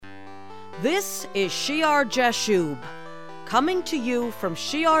This is Shear Jashub, coming to you from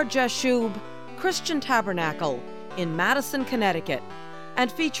Shear Jashub Christian Tabernacle in Madison, Connecticut,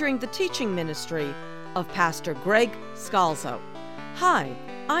 and featuring the teaching ministry of Pastor Greg Scalzo. Hi,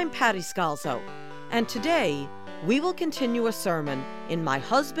 I'm Patty Scalzo, and today we will continue a sermon in my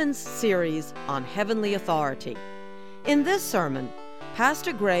husband's series on heavenly authority. In this sermon,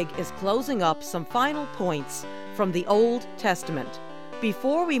 Pastor Greg is closing up some final points from the Old Testament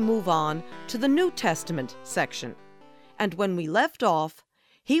before we move on to the New Testament section. And when we left off,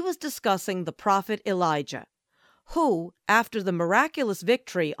 he was discussing the prophet Elijah, who, after the miraculous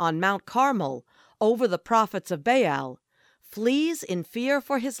victory on Mount Carmel over the prophets of Baal, flees in fear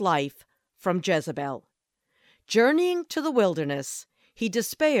for his life from Jezebel. Journeying to the wilderness, he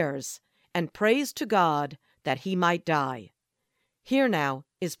despairs and prays to God that he might die. Here now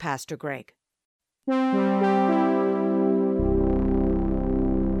is Pastor Greg.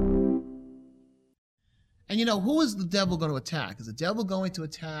 And who is the devil going to attack? Is the devil going to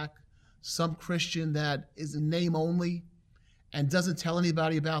attack some Christian that is in name only and doesn't tell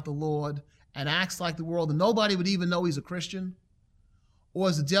anybody about the Lord and acts like the world and nobody would even know he's a Christian? Or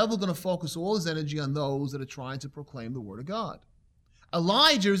is the devil going to focus all his energy on those that are trying to proclaim the word of God?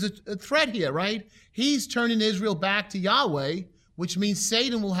 Elijah is a threat here, right? He's turning Israel back to Yahweh, which means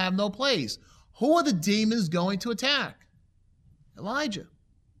Satan will have no place. Who are the demons going to attack? Elijah.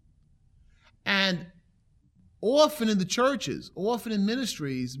 And often in the churches, often in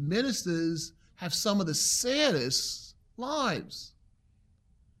ministries, ministers have some of the saddest lives.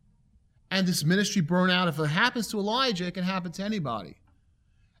 And this ministry burnout, if it happens to Elijah, it can happen to anybody.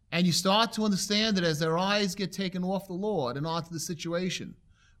 And you start to understand that as their eyes get taken off the Lord and onto the situation,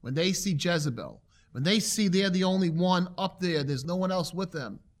 when they see Jezebel, when they see they're the only one up there, there's no one else with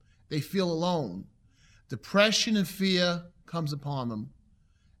them, they feel alone. Depression and fear comes upon them.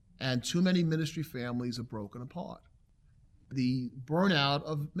 And too many ministry families are broken apart. The burnout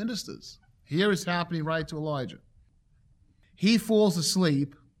of ministers. Here is happening right to Elijah. He falls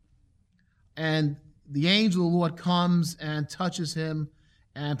asleep, and the angel of the Lord comes and touches him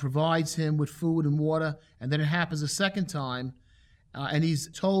and provides him with food and water. And then it happens a second time, and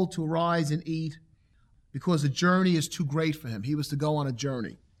he's told to arise and eat because the journey is too great for him. He was to go on a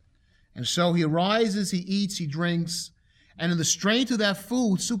journey. And so he arises, he eats, he drinks, and in the strength of that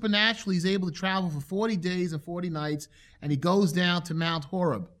food, supernaturally, he's able to travel for 40 days and 40 nights, and he goes down to Mount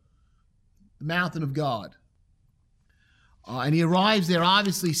Horeb, the mountain of God. And he arrives there,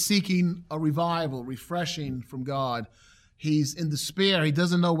 obviously seeking a revival, refreshing from God. He's in despair. He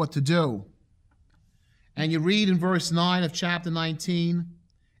doesn't know what to do. And you read in verse 9 of chapter 19,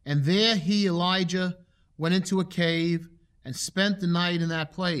 and there he, Elijah, went into a cave and spent the night in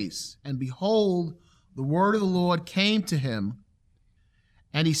that place. And behold, the word of the Lord came to him,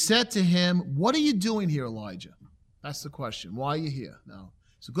 and he said to him, "What are you doing here, Elijah?" That's the question. Why are you here? Now,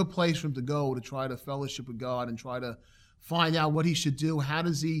 it's a good place for him to go to try to fellowship with God and try to find out what he should do. How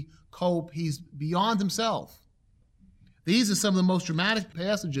does he cope? He's beyond himself. These are some of the most dramatic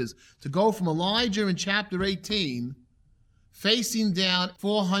passages to go from Elijah in chapter 18, facing down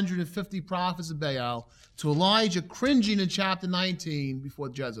 450 prophets of Baal, to Elijah cringing in chapter 19 before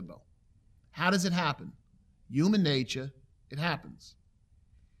Jezebel. How does it happen? Human nature, it happens.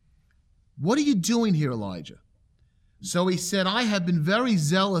 What are you doing here, Elijah? So he said, I have been very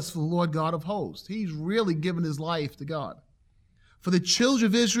zealous for the Lord God of hosts. He's really given his life to God. For the children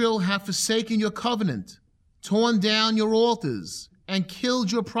of Israel have forsaken your covenant, torn down your altars, and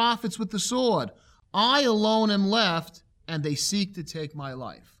killed your prophets with the sword. I alone am left, and they seek to take my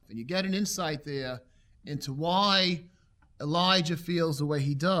life. And you get an insight there into why Elijah feels the way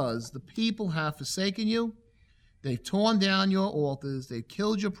he does. The people have forsaken you. They've torn down your altars. They've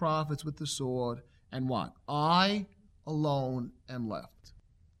killed your prophets with the sword. And what? I alone am left.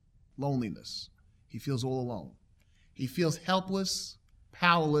 Loneliness. He feels all alone. He feels helpless,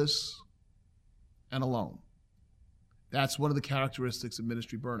 powerless, and alone. That's one of the characteristics of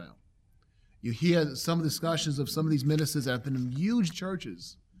ministry burnout. You hear some of the discussions of some of these ministers that have been in huge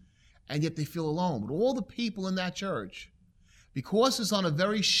churches, and yet they feel alone. But all the people in that church, because it's on a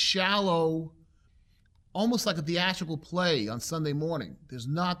very shallow, almost like a theatrical play on Sunday morning, there's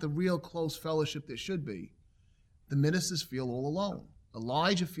not the real close fellowship there should be. The ministers feel all alone.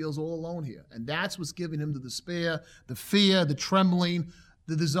 Elijah feels all alone here. And that's what's giving him the despair, the fear, the trembling,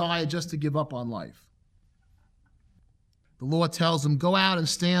 the desire just to give up on life. The Lord tells him, go out and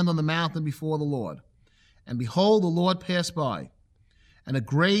stand on the mountain before the Lord. And behold, the Lord passed by, and a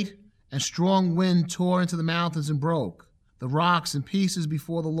great and strong wind tore into the mountains and broke the rocks in pieces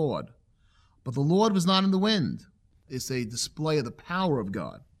before the Lord. But the Lord was not in the wind. It's a display of the power of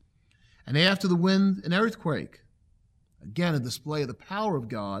God. And after the wind, an earthquake. Again, a display of the power of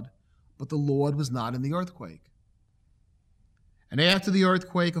God, but the Lord was not in the earthquake. And after the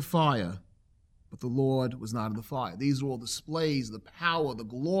earthquake, a fire, but the Lord was not in the fire. These are all displays of the power, the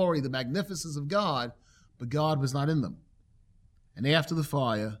glory, the magnificence of God, but God was not in them. And after the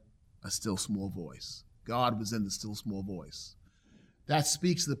fire, a still small voice. God was in the still small voice. That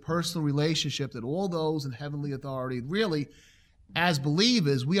speaks to the personal relationship that all those in heavenly authority, really, as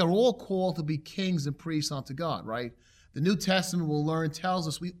believers, we are all called to be kings and priests unto God, right? The New Testament, we'll learn, tells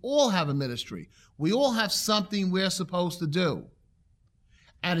us we all have a ministry. We all have something we're supposed to do.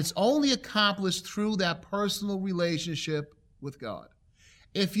 And it's only accomplished through that personal relationship with God.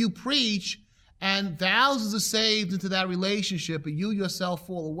 If you preach and thousands are saved into that relationship, but you yourself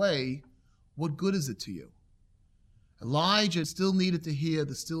fall away, what good is it to you? Elijah still needed to hear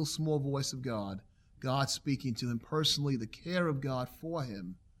the still small voice of God, God speaking to him personally, the care of God for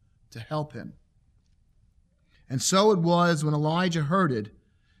him to help him. And so it was when Elijah heard it,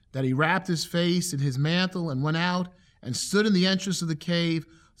 that he wrapped his face in his mantle and went out and stood in the entrance of the cave.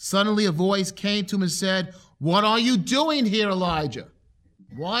 Suddenly a voice came to him and said, "What are you doing here, Elijah?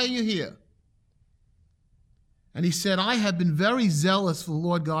 Why are you here?" And he said, "I have been very zealous for the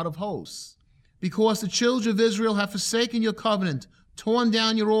Lord God of hosts, because the children of Israel have forsaken your covenant, torn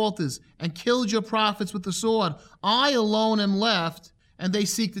down your altars, and killed your prophets with the sword. I alone am left, and they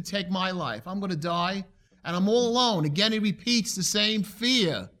seek to take my life. I'm going to die, and I'm all alone." Again, he repeats the same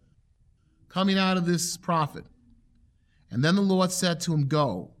fear coming out of this prophet. And then the Lord said to him,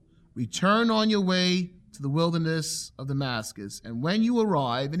 "Go, return on your way to the wilderness of Damascus, and when you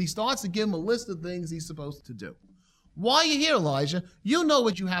arrive," and he starts to give him a list of things he's supposed to do. Why are you here, Elijah? You know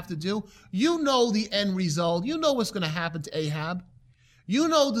what you have to do. You know the end result. You know what's going to happen to Ahab. You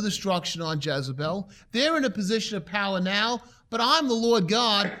know the destruction on Jezebel. They're in a position of power now, but I'm the Lord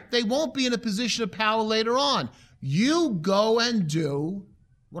God. They won't be in a position of power later on. You go and do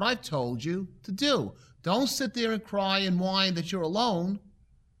what I've told you to do. Don't sit there and cry and whine that you're alone.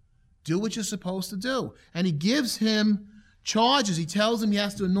 Do what you're supposed to do. And he gives him charges. He tells him he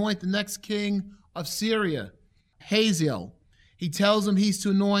has to anoint the next king of Syria, Hazael. He tells him he's to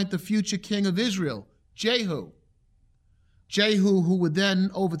anoint the future king of Israel, Jehu. Jehu, who would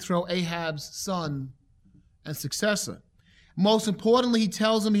then overthrow Ahab's son and successor. Most importantly, he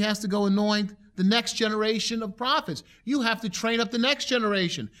tells him he has to go anoint the next generation of prophets. You have to train up the next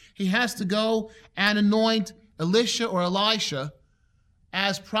generation. He has to go and anoint Elisha or Elisha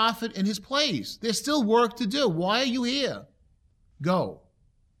as prophet in his place. There's still work to do. Why are you here? Go.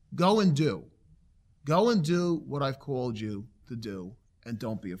 Go and do. Go and do what I've called you to do, and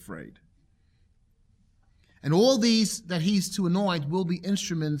don't be afraid. And all these that he's to anoint will be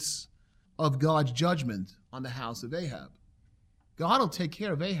instruments of God's judgment on the house of Ahab. God will take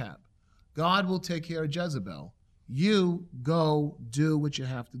care of Ahab. God will take care of Jezebel. You go do what you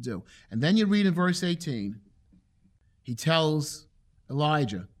have to do. And then you read in verse 18, he tells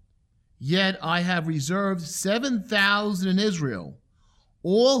Elijah, "Yet I have reserved 7,000 in Israel,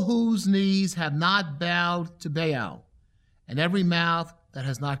 all whose knees have not bowed to Baal, and every mouth that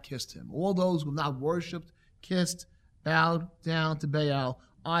has not kissed him." All those who have not worshipped, kissed, bowed down to Baal,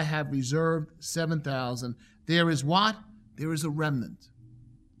 I have reserved 7,000. There is what? There is a remnant.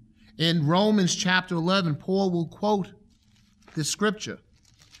 In Romans chapter 11, Paul will quote this scripture.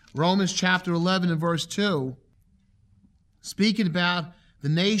 Romans chapter 11 and verse 2, speaking about the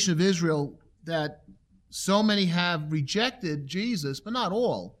nation of Israel, that so many have rejected Jesus, but not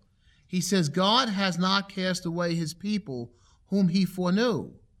all. He says, "God has not cast away his people whom he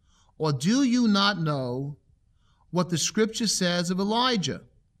foreknew. Or do you not know what the scripture says of Elijah,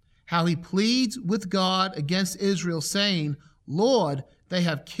 how he pleads with God against Israel, saying, 'Lord, they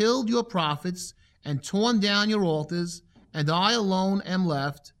have killed your prophets and torn down your altars, and I alone am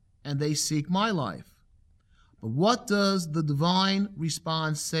left, and they seek my life.' But what does the divine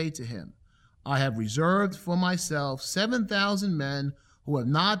response say to him? 'I have reserved for myself 7,000 men who have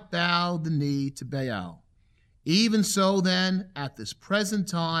not bowed the knee to Baal.' Even so then, at this present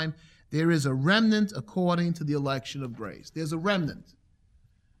time, there is a remnant according to the election of grace." There's a remnant.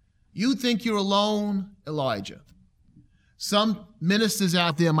 You think you're alone, Elijah. Some ministers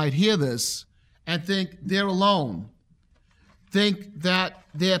out there might hear this and think they're alone, think that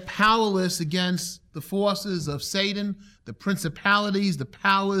they're powerless against the forces of Satan, the principalities, the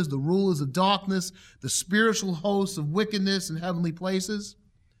powers, the rulers of darkness, the spiritual hosts of wickedness in heavenly places.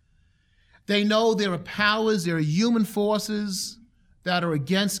 They know there are powers, there are human forces that are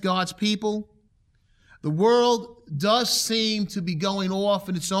against God's people. The world does seem to be going off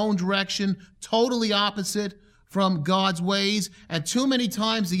in its own direction, totally opposite from God's ways, and too many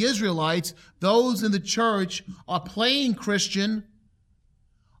times the Israelites, those in the church, are playing Christian,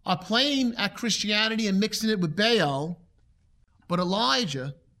 are playing at Christianity and mixing it with Baal. But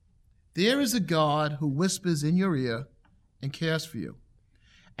Elijah, there is a God who whispers in your ear and cares for you.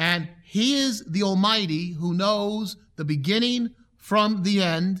 And he is the Almighty who knows the beginning from the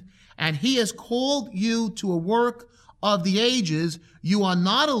end, and he has called you to a work of the ages. You are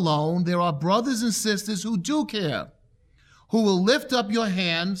not alone. There are brothers and sisters who do care, who will lift up your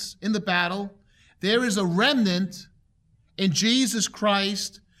hands in the battle. There is a remnant in Jesus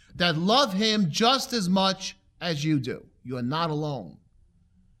Christ that love him just as much as you do. You are not alone.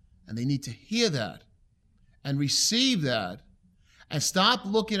 And they need to hear that and receive that and stop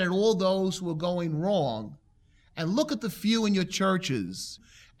looking at all those who are going wrong and look at the few in your churches.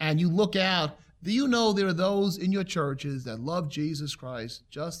 And you look out, do you know there are those in your churches that love Jesus Christ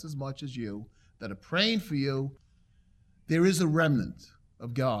just as much as you, that are praying for you? There is a remnant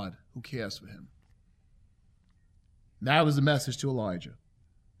of God who cares for him. That was the message to Elijah.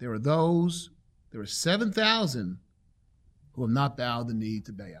 There are 7,000 who have not bowed the knee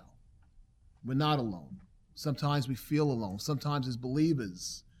to Baal. We're not alone. Sometimes we feel alone. Sometimes as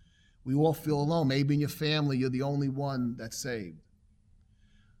believers, we all feel alone. Maybe in your family, you're the only one that's saved.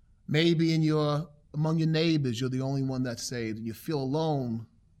 Maybe among your neighbors, you're the only one that's saved, and you feel alone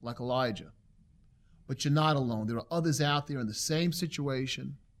like Elijah. But you're not alone. There are others out there in the same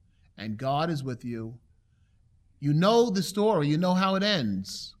situation, and God is with you. You know the story. You know how it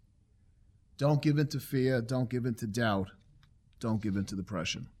ends. Don't give in to fear. Don't give in to doubt. Don't give in to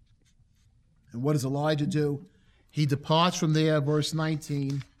depression. And what does Elijah do? He departs from there, verse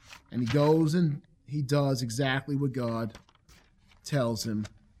 19, and he goes and he does exactly what God tells him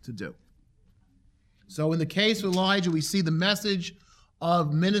to do. So in the case of Elijah, we see the message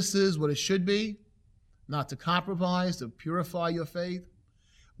of ministers, what it should be, not to compromise, to purify your faith.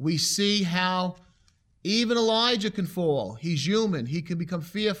 We see how even Elijah can fall. He's human. He can become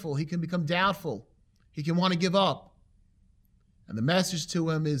fearful. He can become doubtful. He can want to give up. And the message to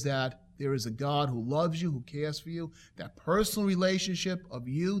him is that there is a God who loves you, who cares for you, that personal relationship of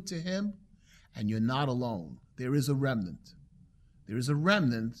you to him, and you're not alone. There is a remnant. There is a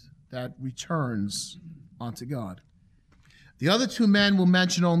remnant that returns unto God. The other two men we'll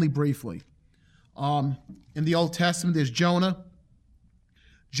mention only briefly. In the Old Testament, there's Jonah.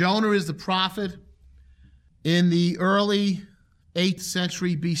 Jonah is the prophet in the early 8th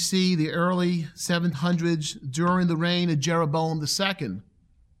century BC, the early 700s, during the reign of Jeroboam II.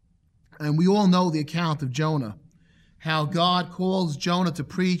 And we all know the account of Jonah, how God calls Jonah to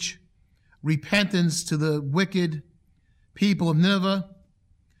preach repentance to the wicked people of Nineveh.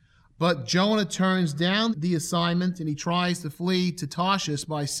 But Jonah turns down the assignment and he tries to flee to Tarshish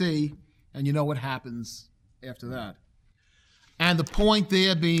by sea. And you know what happens after that. And the point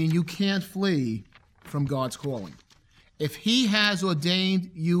there being, you can't flee from God's calling. If he has ordained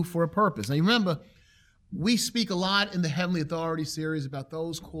you for a purpose. Now you remember, we speak a lot in the Heavenly Authority series about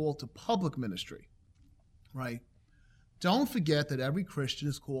those called to public ministry, right? Don't forget that every Christian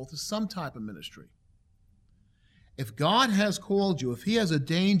is called to some type of ministry. If God has called you, if he has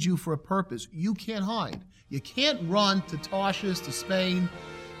ordained you for a purpose, you can't hide. You can't run to Tarshish, to Spain.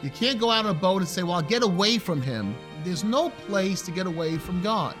 You can't go out on a boat and say, well, I'll get away from him. There's no place to get away from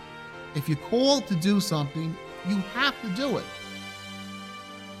God. If you're called to do something, you have to do it.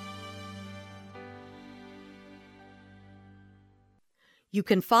 You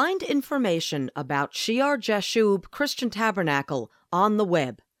can find information about Shear Jashub Christian Tabernacle on the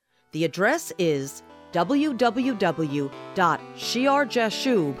web. The address is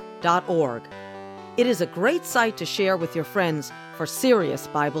www.shearjashub.org. It is a great site to share with your friends for serious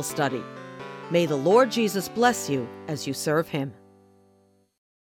Bible study. May the Lord Jesus bless you as you serve him.